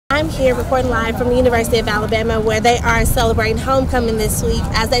here recording live from the University of Alabama, where they are celebrating homecoming this week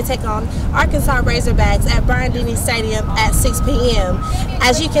as they take on Arkansas Razorbacks at Bryant-Denny Stadium at 6 p.m.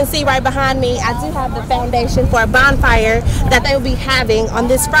 As you can see right behind me, I do have the foundation for a bonfire that they will be having on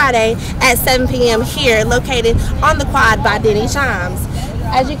this Friday at 7 p.m. here, located on the quad by Denny Chimes.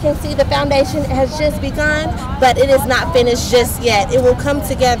 As you can see, the foundation has just begun, but it is not finished just yet. It will come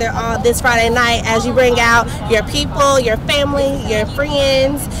together on this Friday night as you bring out your people, your family, your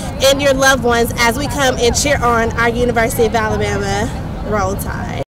friends, and your loved ones as we come and cheer on our University of Alabama Roll Tide.